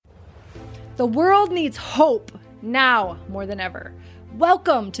The world needs hope now more than ever.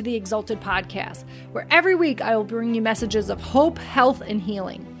 Welcome to the Exalted Podcast, where every week I will bring you messages of hope, health, and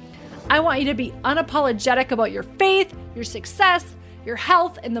healing. I want you to be unapologetic about your faith, your success, your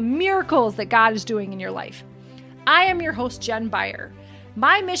health, and the miracles that God is doing in your life. I am your host, Jen Beyer.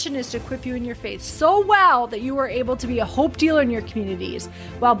 My mission is to equip you in your faith so well that you are able to be a hope dealer in your communities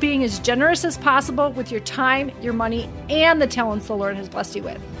while being as generous as possible with your time, your money, and the talents the Lord has blessed you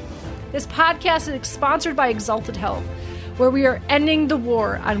with. This podcast is sponsored by Exalted Health, where we are ending the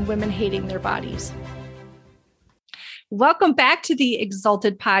war on women hating their bodies. Welcome back to the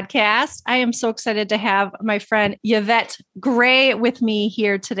Exalted Podcast. I am so excited to have my friend Yvette Gray with me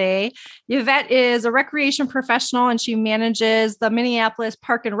here today. Yvette is a recreation professional and she manages the Minneapolis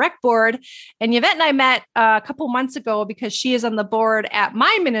Park and Rec Board. And Yvette and I met a couple months ago because she is on the board at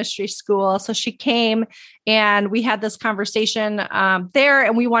my ministry school. So she came and we had this conversation there,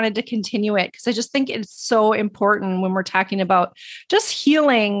 and we wanted to continue it because I just think it's so important when we're talking about just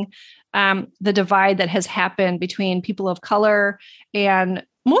healing the divide that has happened between people of color and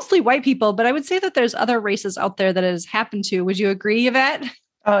mostly white people. But I would say that there's other races out there that it has happened to. Would you agree, Yvette?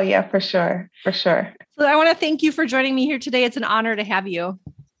 Oh, yeah, for sure. For sure. So I want to thank you for joining me here today. It's an honor to have you.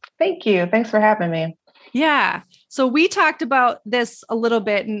 Thank you. Thanks for having me. Yeah. So we talked about this a little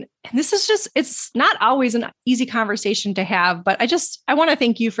bit, and this is just, it's not always an easy conversation to have, but I want to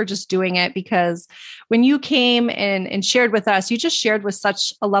thank you for just doing it, because when you came and shared with us, you just shared with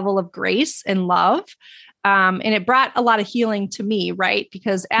such a level of grace and love. And it brought a lot of healing to me, right?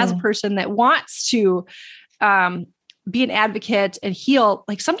 Because as a person that wants to be an advocate and heal,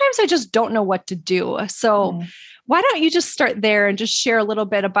 like sometimes I just don't know what to do. So why don't you just start there and just share a little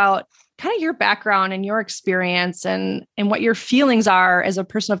bit about kind of your background and your experience and what your feelings are as a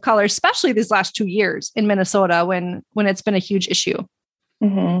person of color, especially these last 2 years in Minnesota when it's been a huge issue.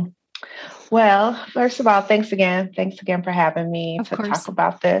 Mm-hmm. Well, first of all, thanks again. Thanks again for having me to talk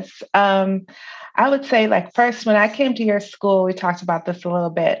about this. I would say, like, first, when I came to your school, we talked about this a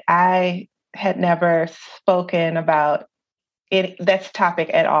little bit. I had never spoken about this topic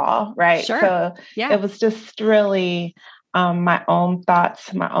at all, right? Sure. So yeah. It was just really my own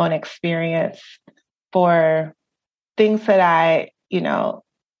thoughts, my own experience for things that I,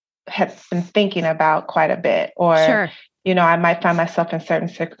 had been thinking about quite a bit, or, Sure. I might find myself in certain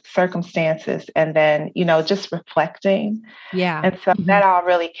circumstances and then, just reflecting. Yeah. And so that all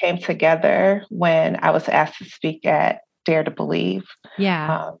really came together when I was asked to speak at Dare to Believe.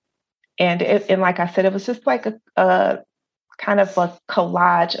 Yeah. And like I said, it was just like a kind of a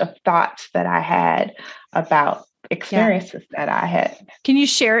collage of thoughts that I had about experiences that I had. Can you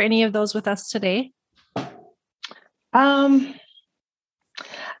share any of those with us today? I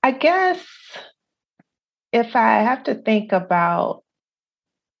guess if I have to think about,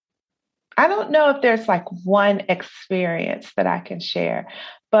 I don't know if there's like one experience that I can share,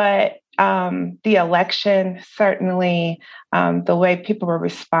 but the election, certainly the way people were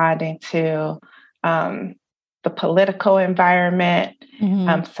responding to the political environment,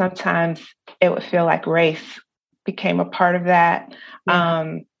 sometimes it would feel like race became a part of that.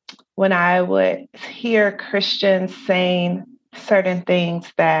 Yeah. When I would hear Christians saying certain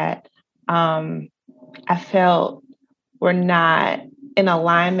things that I felt were not in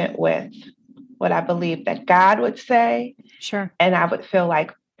alignment with what I believe that God would say. Sure. And I would feel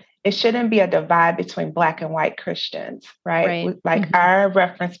like it shouldn't be a divide between Black and white Christians, right? Like our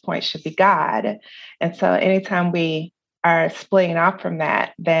reference point should be God. And so anytime we are splitting off from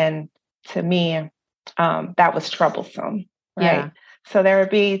that, then to me, that was troublesome, right? Yeah. So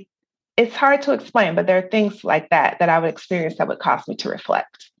it's hard to explain, but there are things like that I would experience that would cause me to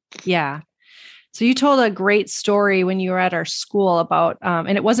reflect. Yeah. So you told a great story when you were at our school about,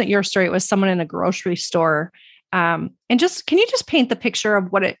 and it wasn't your story, it was someone in a grocery store. And can you just paint the picture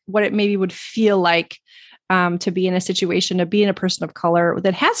of what it maybe would feel like to be in a situation, to be in a person of color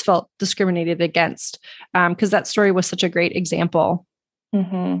that has felt discriminated against? Because that story was such a great example.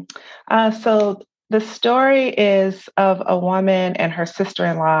 So the story is of a woman and her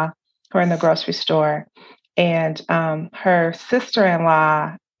sister-in-law who are in the grocery store. And her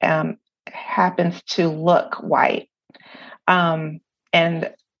sister-in-law happens to look white. And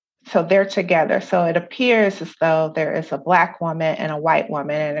so they're together. So it appears as though there is a Black woman and a white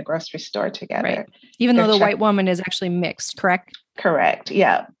woman in a grocery store together. Right. Even though the white woman is actually mixed, correct? Correct.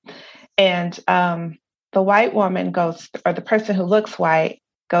 Yeah. And the white woman or the person who looks white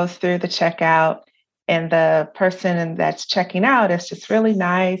goes through the checkout, and the person that's checking out is just really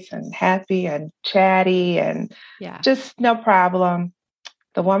nice and happy and chatty and just no problem.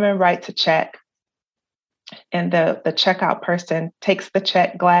 The woman writes a check. And the checkout person takes the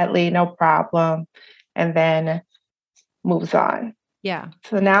check gladly, no problem, and then moves on. Yeah.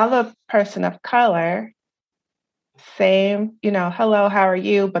 So now the person of color, same, hello, how are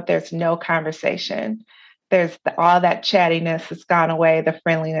you? But there's no conversation. There's all that chattiness has gone away. The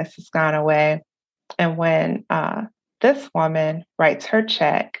friendliness has gone away. And when this woman writes her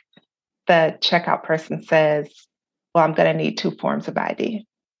check, the checkout person says, well, I'm going to need 2 forms of ID.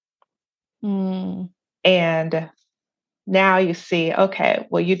 And now you see, okay,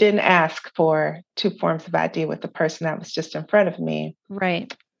 well, you didn't ask for 2 forms of ID with the person that was just in front of me.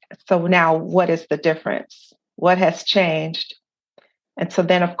 Right. So now what is the difference? What has changed? And so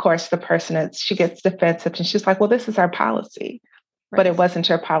then, of course, the person, she gets defensive and she's like, well, this is our policy, but it wasn't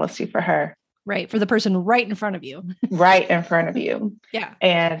your policy for her. Right. For the person right in front of you. Right in front of you. Yeah.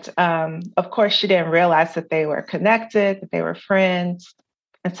 And of course, she didn't realize that they were connected, that they were friends.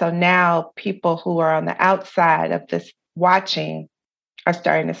 And so now people who are on the outside of this watching are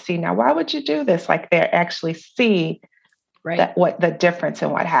starting to see, now, why would you do this? Like they actually see what the difference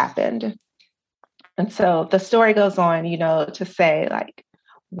in what happened. And so the story goes on, to say like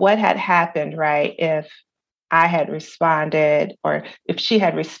what had happened, right? If I had responded or if she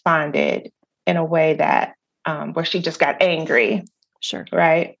had responded in a way that where she just got angry. Sure.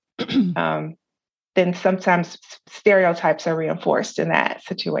 Right. Then sometimes stereotypes are reinforced in that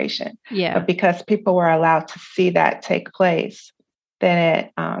situation. Yeah. But because people were allowed to see that take place, then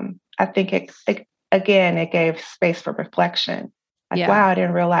I think it gave space for reflection. Like, wow, I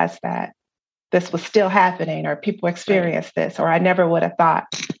didn't realize that this was still happening, or people experienced this, or I never would have thought.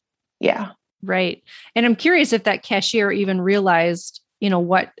 Yeah. Right. And I'm curious if that cashier even realized,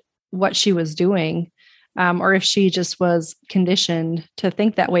 what she was doing, or if she just was conditioned to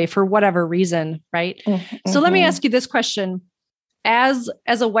think that way for whatever reason. Right. Mm-hmm. So let me ask you this question. As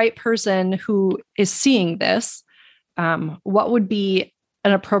a white person who is seeing this, what would be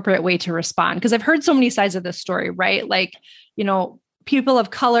an appropriate way to respond? Because I've heard so many sides of this story, right? Like, people of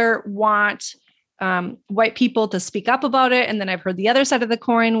color want white people to speak up about it. And then I've heard the other side of the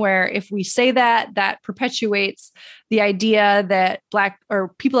coin where if we say that perpetuates the idea that Black or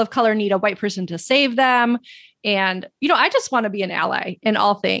people of color need a white person to save them. And, I just want to be an ally in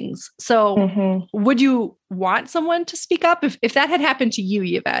all things. So would you want someone to speak up if that had happened to you,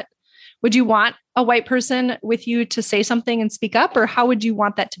 Yvette? Would you want a white person with you to say something and speak up? Or how would you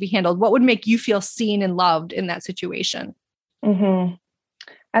want that to be handled? What would make you feel seen and loved in that situation?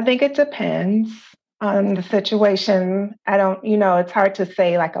 I think it depends on the situation. I don't, it's hard to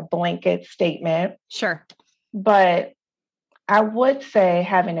say like a blanket statement. Sure. But I would say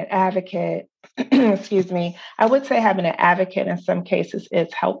having an advocate, I would say having an advocate in some cases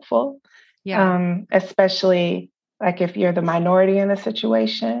is helpful. Yeah. Especially like if you're the minority in the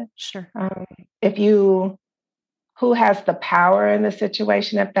situation. Sure. Who has the power in the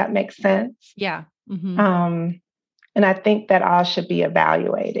situation, if that makes sense. Yeah. And I think that all should be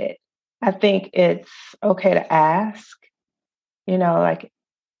evaluated. I think it's okay to ask, like,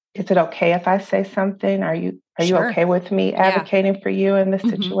 is it okay if I say something? Are you okay with me advocating for you in this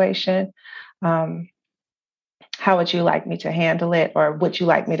situation? How would you like me to handle it? Or would you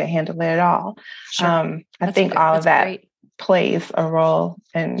like me to handle it at all? Sure. I think all of that plays a role.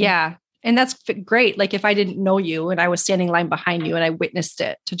 And that's great. Like if I didn't know you and I was standing in line behind you and I witnessed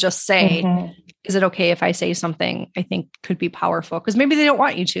it, to just say, is it okay if I say something, I think could be powerful, because maybe they don't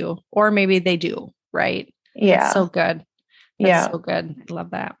want you to, or maybe they do. Right. Yeah. That's so good. That's so good. I love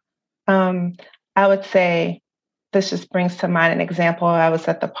that. I would say this just brings to mind an example. I was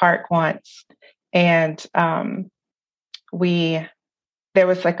at the park once and there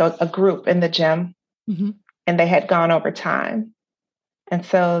was like a group in the gym and they had gone over time. And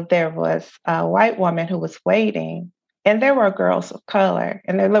so there was a white woman who was waiting, and there were girls of color,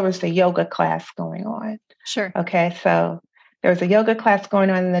 and there was a yoga class going on. Sure. Okay. So there was a yoga class going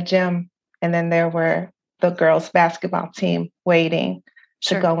on in the gym, and then there were the girls' basketball team waiting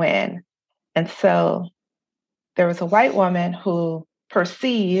to go in. And so there was a white woman who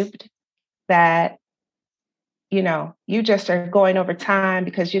perceived that, you just are going over time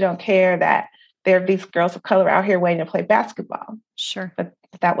because you don't care that there are these girls of color out here waiting to play basketball. Sure. But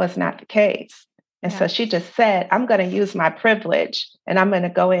that was not the case. And so she just said, I'm going to use my privilege and I'm going to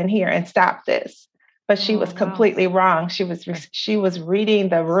go in here and stop this. But she was completely wrong. She was reading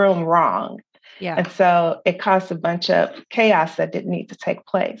the room wrong. Yeah. And so it caused a bunch of chaos that didn't need to take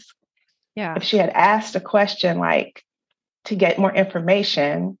place. Yeah. If she had asked a question like to get more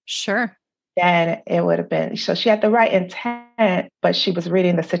information, sure, then it would have been, so she had the right intent, but she was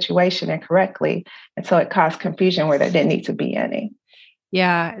reading the situation incorrectly. And so it caused confusion where there didn't need to be any.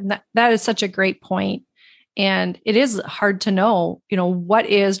 Yeah. That is such a great point. And it is hard to know, what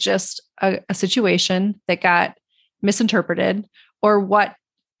is just a situation that got misinterpreted, or what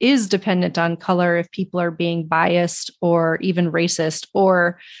is dependent on color if people are being biased or even racist,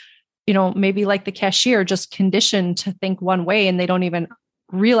 or, maybe like the cashier, just conditioned to think one way and they don't even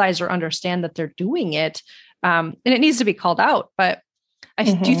realize or understand that they're doing it. And it needs to be called out. But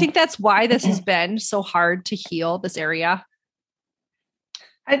do you think that's why this has been so hard to heal this area?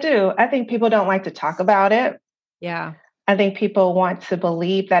 I do. I think people don't like to talk about it. Yeah. I think people want to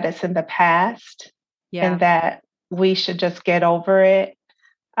believe that it's in the past and that we should just get over it.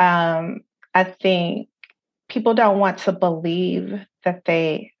 I think people don't want to believe that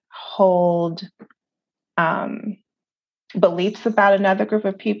they hold beliefs about another group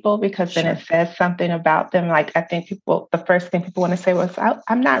of people, because then it says something about them. Like, I think the first thing people want to say was,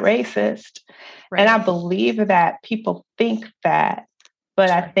 I'm not racist. Right. And I believe that people think that, but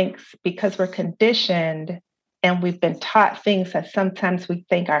I think because we're conditioned and we've been taught things that sometimes we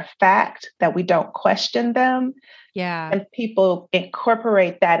think are fact, that we don't question them. Yeah. And people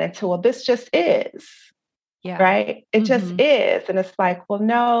incorporate that into, well, this just is. Yeah. Right. It just is. And it's like, well,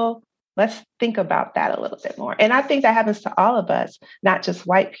 no, let's think about that a little bit more. And I think that happens to all of us, not just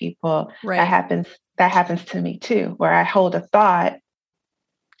white people. Right. That happens to me too, where I hold a thought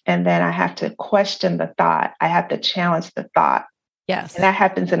and then I have to question the thought. I have to challenge the thought. Yes. And that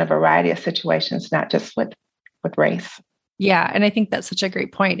happens in a variety of situations, not just with race. Yeah. And I think that's such a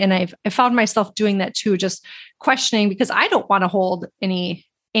great point. And I found myself doing that too, just questioning, because I don't want to hold any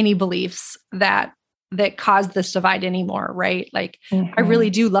beliefs that cause this divide anymore. Right. Like, I really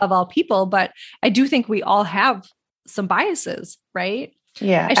do love all people, but I do think we all have some biases. Right.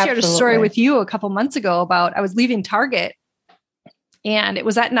 Yeah. I shared a story with you a couple months ago about, I was leaving Target and it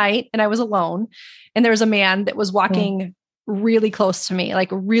was at night and I was alone, and there was a man that was walking really close to me, like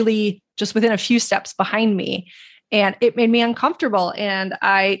really just within a few steps behind me. And it made me uncomfortable. And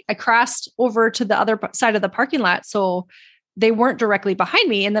I crossed over to the other side of the parking lot, so they weren't directly behind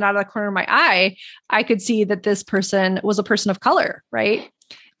me. And then out of the corner of my eye, I could see that this person was a person of color. Right.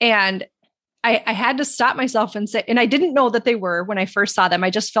 And I had to stop myself and say, and I didn't know that they were when I first saw them. I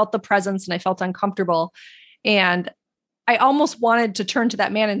just felt the presence and I felt uncomfortable. And I almost wanted to turn to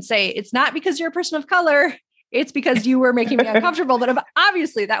that man and say, it's not because you're a person of color. It's because you were making me uncomfortable. But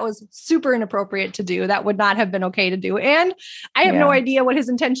obviously that was super inappropriate to do. That would not have been okay to do. And I have no idea what his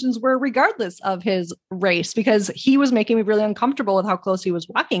intentions were, regardless of his race, because he was making me really uncomfortable with how close he was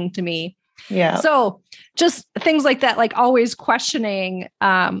walking to me. Yeah. So just things like that, like always questioning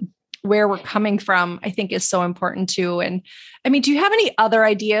where we're coming from, I think is so important too. And I mean, do you have any other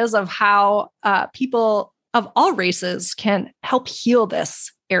ideas of how people of all races can help heal this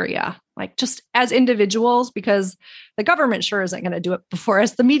area? Like, just as individuals, because the government sure isn't going to do it for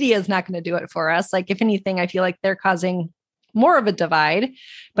us. The media is not going to do it for us. Like, if anything, I feel like they're causing more of a divide.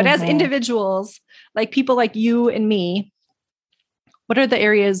 But as individuals, like people like you and me, what are the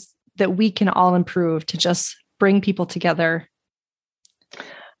areas that we can all improve to just bring people together?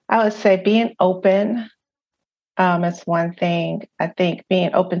 I would say being open is one thing. I think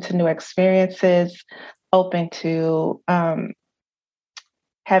being open to new experiences, open to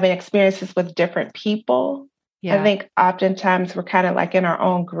having experiences with different people. Yeah. I think oftentimes we're kind of like in our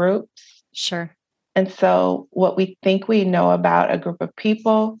own groups. Sure. And so what we think we know about a group of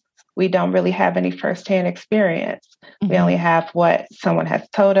people, we don't really have any firsthand experience. We only have what someone has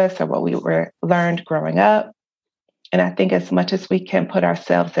told us or what we learned growing up. And I think as much as we can put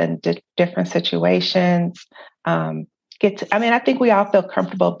ourselves in different situations, I think we all feel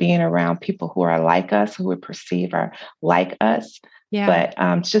comfortable being around people who are like us, who we perceive are like us. Yeah.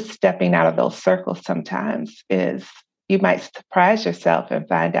 But just stepping out of those circles sometimes is, you might surprise yourself and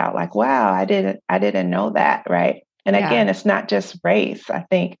find out like, wow, I didn't know that. Right. And again, it's not just race. I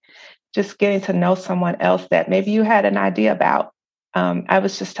think just getting to know someone else that maybe you had an idea about. I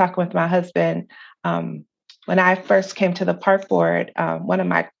was just talking with my husband when I first came to the park board. One of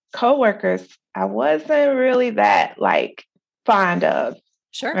my coworkers, I wasn't really that like fond of.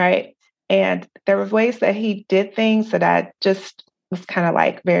 Sure. Right. And there were ways that he did things that I just was kind of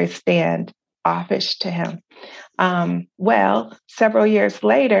like very standoffish to him. Well, several years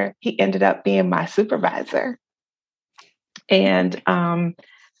later, he ended up being my supervisor. And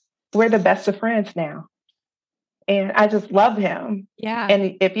we're the best of friends now. And I just love him. Yeah.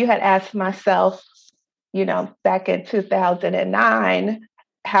 And if you had asked myself, back in 2009,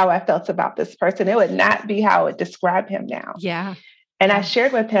 how I felt about this person, it would not be how I would describe him now. Yeah. And I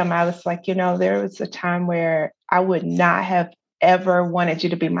shared with him, I was like, there was a time where I would not have ever wanted you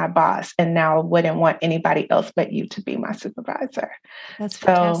to be my boss. And now I wouldn't want anybody else but you to be my supervisor. That's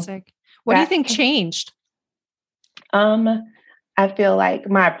fantastic. What do you think changed? Um, I feel like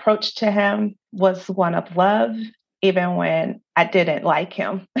my approach to him was one of love, even when I didn't like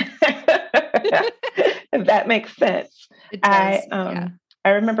him. If that makes sense. It I does. Yeah. um I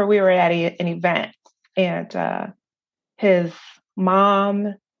remember we were at an event, and his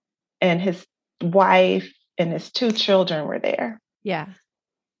mom and his wife and his two children were there. Yeah.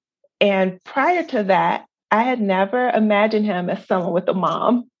 And prior to that, I had never imagined him as someone with a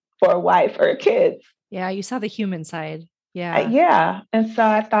mom or a wife or kids. Yeah. You saw the human side. Yeah. Yeah. And so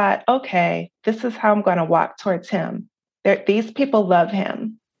I thought, okay, this is how I'm going to walk towards him. These people love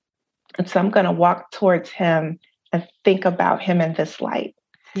him. And so I'm going to walk towards him and think about him in this light.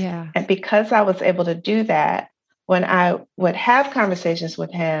 Yeah. And because I was able to do that, when I would have conversations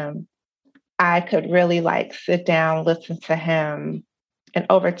with him, I could really like sit down, listen to him. And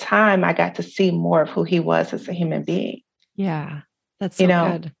over time, I got to see more of who he was as a human being, Yeah. That's you so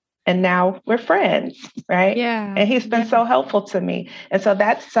know, good. and now we're friends, right? Yeah. And he's been so helpful to me. And so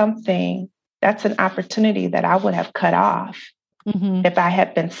that's an opportunity that I would have cut off Mm-hmm. if I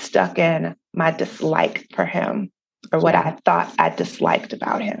had been stuck in my dislike for him or what Yeah. I thought I disliked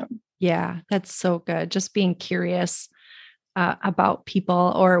about him. Yeah. That's so good. Just being curious about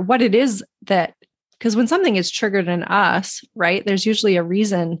people or what it is that, because when something is triggered in us, right, there's usually a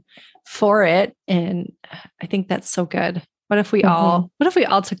reason for it. And I think that's so good. Mm-hmm. What if we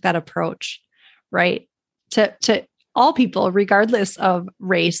all took that approach, right? To all people, regardless of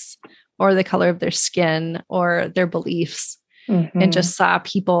race or the color of their skin or their beliefs, and Mm-hmm. just saw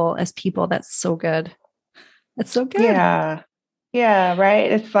people as people. That's so good. That's so good. Yeah. Yeah.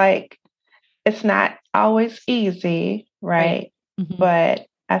 Right. It's like, it's not always easy, Right. right? Mhm. But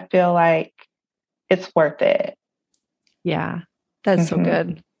I feel like it's worth it. Yeah. That's so Mm-hmm.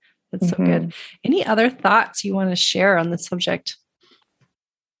 good. That's so Mm-hmm. good. Any other thoughts you want to share on the subject?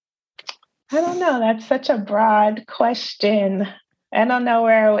 I don't know. That's such a broad question. I don't know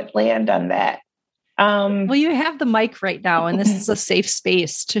where I would land on that. Well, Um, you have the mic right now, and this is a safe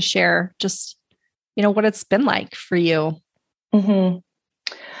space to share just, what it's been like for you. mhm.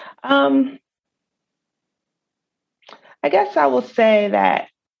 um, I guess I will say that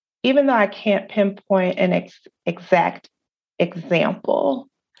even though I can't pinpoint an exact example,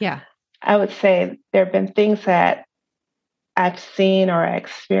 Yeah. I would say there have been things that I've seen or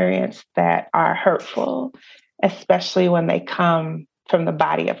experienced that are hurtful, especially when they come from the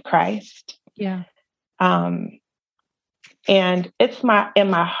body of Christ. Yeah. Um, and it's in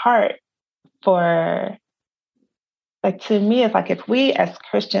my heart for, like, to me, it's like if we as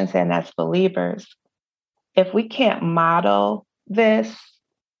Christians and as believers, if we can't model this,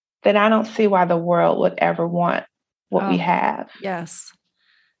 then I don't see why the world would ever want what we Oh, have. yes.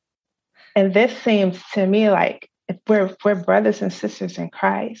 And this seems to me like if we're brothers and sisters in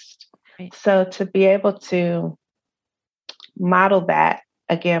Christ. Right. So to be able to model that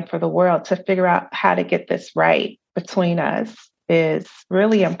again for the world, to figure out how to get this right between us is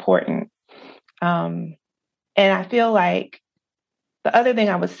really important. And I feel like the other thing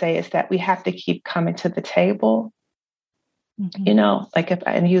I would say is that we have to keep coming to the table. Mm-hmm. Like if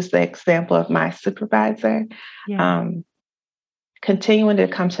I use the example of my supervisor, Yeah. um, continuing to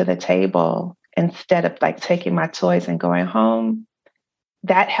come to the table instead of like taking my toys and going home,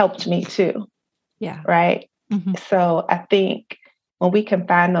 that helped me too. Yeah. Right. Mm-hmm. So I think when we can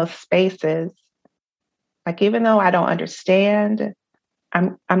find those spaces, like even though I don't understand,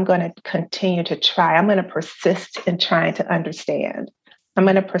 I'm going to continue to try. I'm going to persist in trying to understand. I'm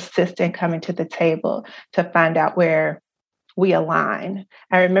going to persist in coming to the table to find out where we align.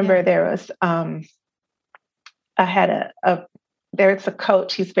 I remember Yeah. there was I had there's a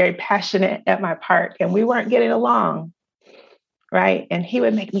coach. He's very passionate at my park, and we weren't getting along, right? And he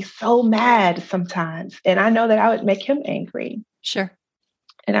would make me so mad sometimes, and I know that I would make him angry. Sure.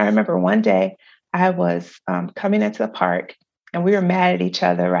 And I remember one day I was coming into the park, and we were mad at each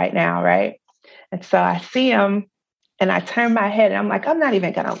other right now, right? And so I see him, and I turn my head, and I'm like, I'm not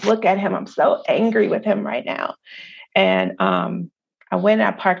even going to look at him. I'm so angry with him right now. And I went and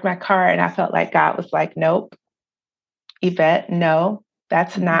I parked my car, and I felt like God was like, nope, Yvette, no,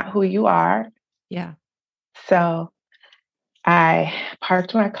 that's Mm-hmm. not who you are. Yeah. So I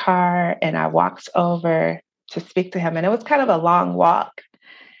parked my car and I walked over to speak to him. And it was kind of a long walk.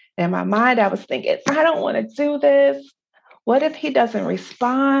 In my mind, I was thinking, I don't want to do this. What if he doesn't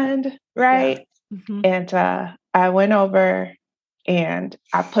respond? Yeah. Right. Mm-hmm. And I went over and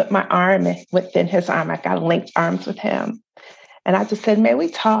I put my arm within his arm. I got linked arms with him. And I just said, may we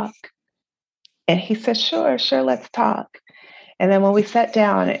talk? And he said, sure, let's talk. And then when we sat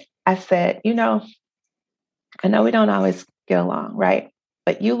down, I said, I know we don't always get along, right?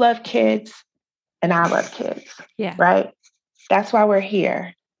 But you love kids and I love kids. Yeah. Right? That's why we're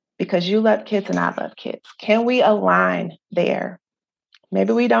here, because you love kids and I love kids. Can we align there?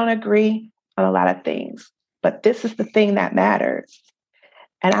 Maybe we don't agree on a lot of things, but this is the thing that matters.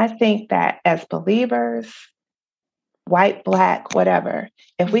 And I think that as believers, white, black, whatever,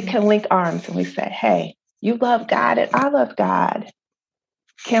 if we can link arms and we say, hey, you love God and I love God,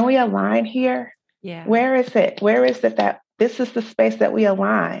 can we align here? Yeah. Where is it? Where is it that this is the space that we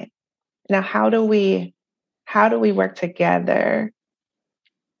align? Now, how do we work together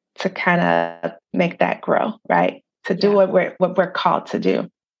to kind of make that grow, right? To do what we're called to do.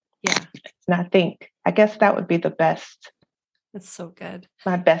 Yeah. And I guess that would be the best. That's so good.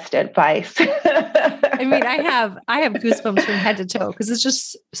 My best advice. I mean, I have goosebumps from head to toe because it's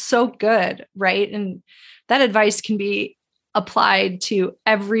just so good, right? And that advice can be applied to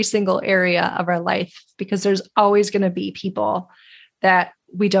every single area of our life, because there's always going to be people that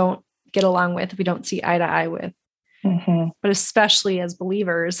we don't get along with, we don't see eye to eye with. Mm-hmm. But especially as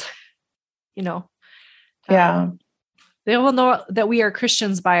believers, they will know that we are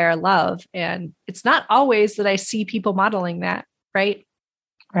Christians by our love. And it's not always that I see people modeling that, right?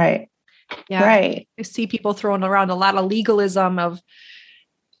 Right. Yeah. Right. I see people throwing around a lot of legalism of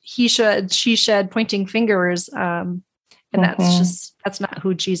he should, she should, pointing fingers. And that's not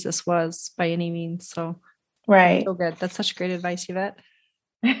who Jesus was by any means. So, right. So good. That's such great advice, Yvette.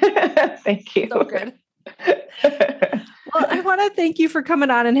 Thank you. So good. Well, I want to thank you for coming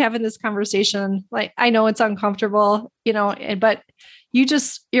on and having this conversation. Like, I know it's uncomfortable, but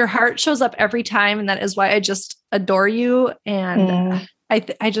your heart shows up every time. And that is why I just adore you. And I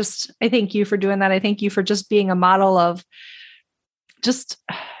thank you for doing that. I thank you for just being a model of just,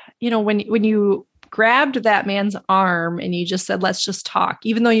 when you grabbed that man's arm and you just said, let's just talk,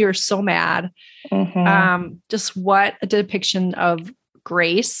 even though you were so mad, just what a depiction of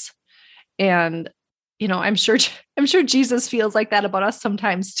grace. And, I'm sure Jesus feels like that about us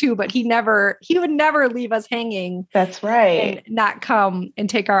sometimes too, but he would never leave us hanging. That's right. And not come and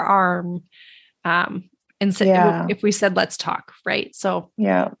take our arm. And say, if we said, let's talk. Right. So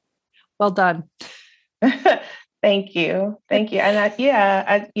well done. Thank you. Thank you. And I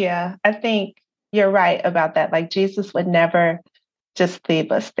think you're right about that. Like, Jesus would never just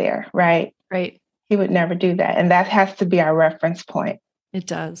leave us there. Right. Right. He would never do that. And that has to be our reference point. It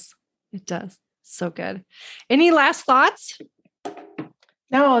does. It does. So good. Any last thoughts?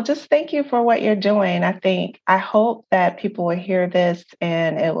 No, just thank you for what you're doing. I hope that people will hear this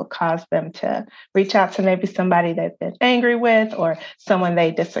and it will cause them to reach out to maybe somebody they've been angry with or someone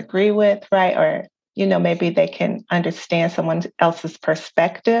they disagree with, right? Or, maybe they can understand someone else's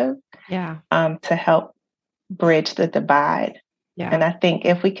perspective to help bridge the divide. Yeah. And I think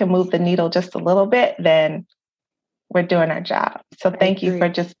if we can move the needle just a little bit, then we're doing our job. So thank you for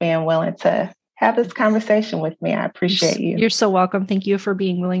just being willing to have this conversation with me. I appreciate you. You're so welcome. Thank you for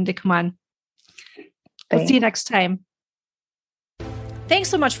being willing to come on. We'll see you next time. Thanks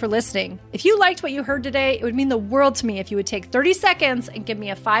so much for listening. If you liked what you heard today, it would mean the world to me if you would take 30 seconds and give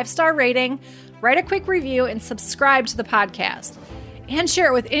me a 5-star rating, write a quick review, and subscribe to the podcast. And share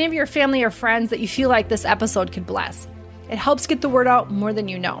it with any of your family or friends that you feel like this episode could bless. It helps get the word out more than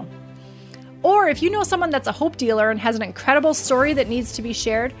you know. Or if you know someone that's a hope dealer and has an incredible story that needs to be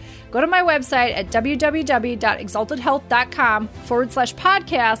shared, go to my website at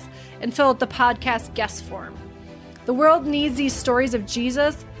www.exaltedhealth.com/podcast and fill out the podcast guest form. The world needs these stories of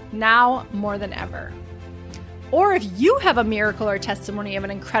Jesus now more than ever. Or if you have a miracle or testimony of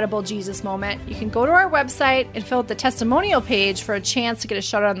an incredible Jesus moment, you can go to our website and fill out the testimonial page for a chance to get a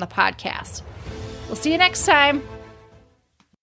shout out on the podcast. We'll see you next time.